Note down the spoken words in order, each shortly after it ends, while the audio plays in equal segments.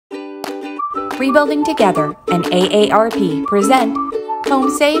Rebuilding Together and AARP present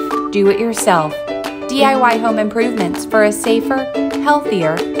Home Safe, Do It Yourself. DIY home improvements for a safer,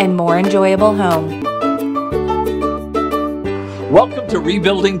 healthier, and more enjoyable home. Welcome to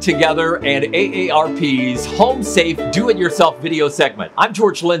Rebuilding Together and AARP's Home Safe Do-It-Yourself video segment. I'm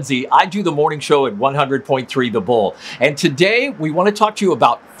George Lindsay. I do the morning show at 100.3 The Bull. And today we want to talk to you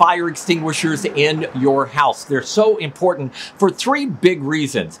about fire extinguishers in your house. They're so important for three big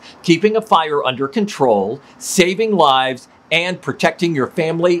reasons: keeping a fire under control, saving lives, and protecting your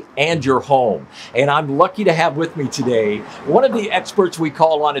family and your home. And I'm lucky to have with me today one of the experts we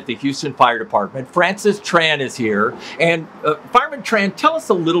call on at the Houston Fire Department. Francis Tran is here. And Fireman Tran, tell us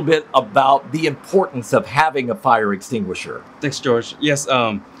a little bit about the importance of having a fire extinguisher. Thanks, George. Yes,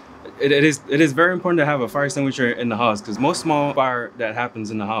 it is very important to have a fire extinguisher in the house, because most small fire that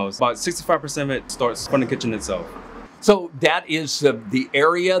happens in the house, about 65% of it starts from the kitchen itself. So that is the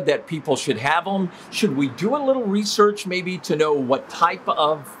area that people should have them. Should we do a little research maybe to know what type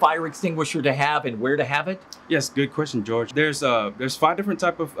of fire extinguisher to have and where to have it? Yes, good question, George. There's 5 different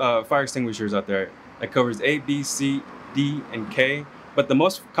type of fire extinguishers out there that covers A, B, C, D, and K. But the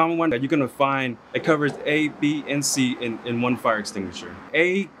most common one that you're gonna find, it covers A, B, and C in one fire extinguisher.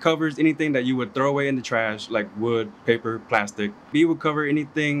 A covers anything that you would throw away in the trash, like wood, paper, plastic. B would cover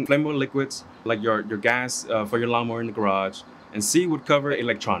anything flammable liquids, like your gas for your lawnmower in the garage. And C would cover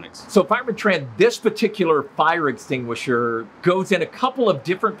electronics. So Fireman Tran, this particular fire extinguisher goes in a couple of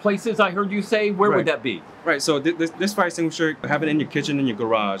different places, I heard you say. Where would that be? Right, so this fire extinguisher, have it in your kitchen and your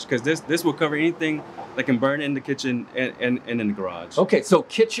garage, because this will cover anything that can burn in the kitchen and in the garage. Okay, so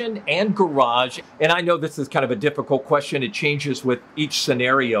kitchen and garage. And I know this is kind of a difficult question. It changes with each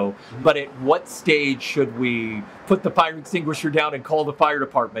scenario. But at what stage should we put the fire extinguisher down and call the fire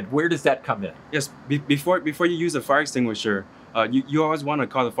department? Where does that come in? Yes, before you use a fire extinguisher, you always want to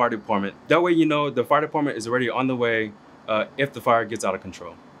call the fire department. That way you know the fire department is already on the way if the fire gets out of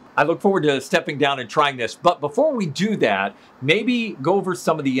control. I look forward to stepping down and trying this. But before we do that, maybe go over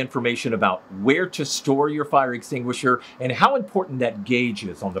some of the information about where to store your fire extinguisher and how important that gauge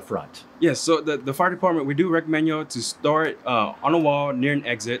is on the front. Yes, so the fire department, we do recommend you to store it on a wall near an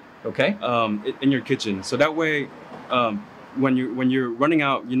exit. Okay. In your kitchen. So that way, when you're running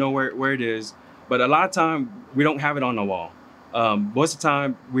out, you know where it is. But a lot of time, we don't have it on the wall. Most of the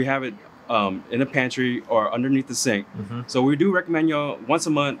time, we have it in the pantry or underneath the sink. So we do recommend you once a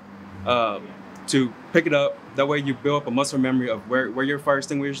month to pick it up. That way you build up a muscle memory of where your fire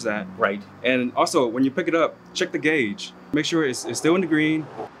extinguisher is at. Right. And also, when you pick it up, check the gauge. Make sure it's still in the green.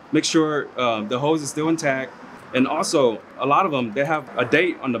 Make sure the hose is still intact. And also, a lot of them, they have a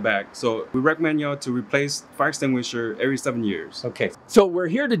date on the back. So we recommend y'all to replace fire extinguisher every 7 years. Okay, so we're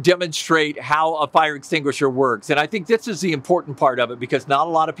here to demonstrate how a fire extinguisher works. And I think this is the important part of it, because not a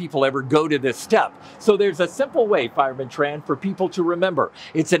lot of people ever go to this step. So there's a simple way, Fireman Tran, for people to remember.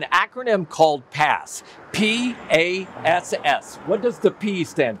 It's an acronym called PASS, P-A-S-S. What does the P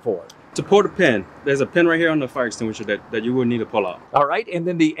stand for? To pull the pin. There's a pin right here on the fire extinguisher that you will need to pull out. All right, and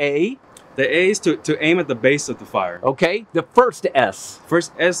then the A? The A is to aim at the base of the fire. Okay, the first S.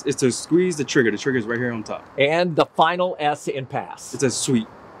 First S is to squeeze the trigger. The trigger is right here on top. And the final S in pass. It's a sweep.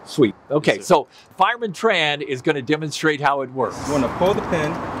 Sweep. Okay, Yes, so Fireman Tran is going to demonstrate how it works. You want to pull the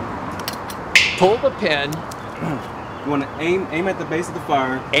pin. Pull the pin. You want to aim at the base of the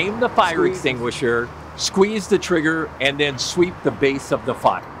fire. Aim the fire extinguisher, squeeze the trigger, and then sweep the base of the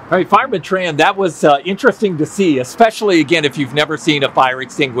fire. All right, Fireman Tran, that was interesting to see, especially, again, if you've never seen a fire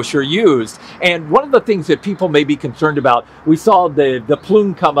extinguisher used. And one of the things that people may be concerned about, we saw the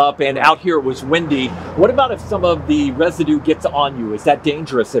plume come up, and out here it was windy. What about if some of the residue gets on you? Is that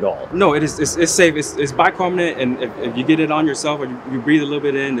dangerous at all? No, it's safe. It's bicarbonate, and if you get it on yourself or you breathe a little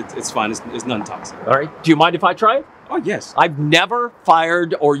bit in, it's fine. It's non-toxic. All right. Do you mind if I try it? Oh, yes. I've never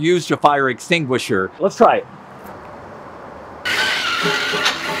fired or used a fire extinguisher. Let's try it.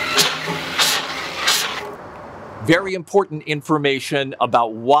 Very important information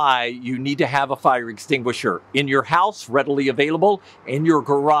about why you need to have a fire extinguisher in your house, readily available, in your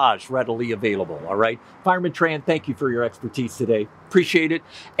garage, readily available, all right? Fireman Tran, thank you for your expertise today. Appreciate it.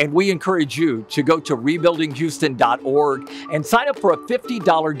 And we encourage you to go to rebuildinghouston.org and sign up for a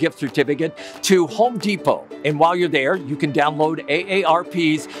 $50 gift certificate to Home Depot. And while you're there, you can download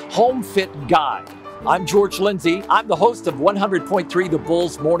AARP's Home Fit Guide. I'm George Lindsay. I'm the host of 100.3 The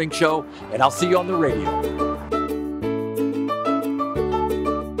Bull's Morning Show, and I'll see you on the radio.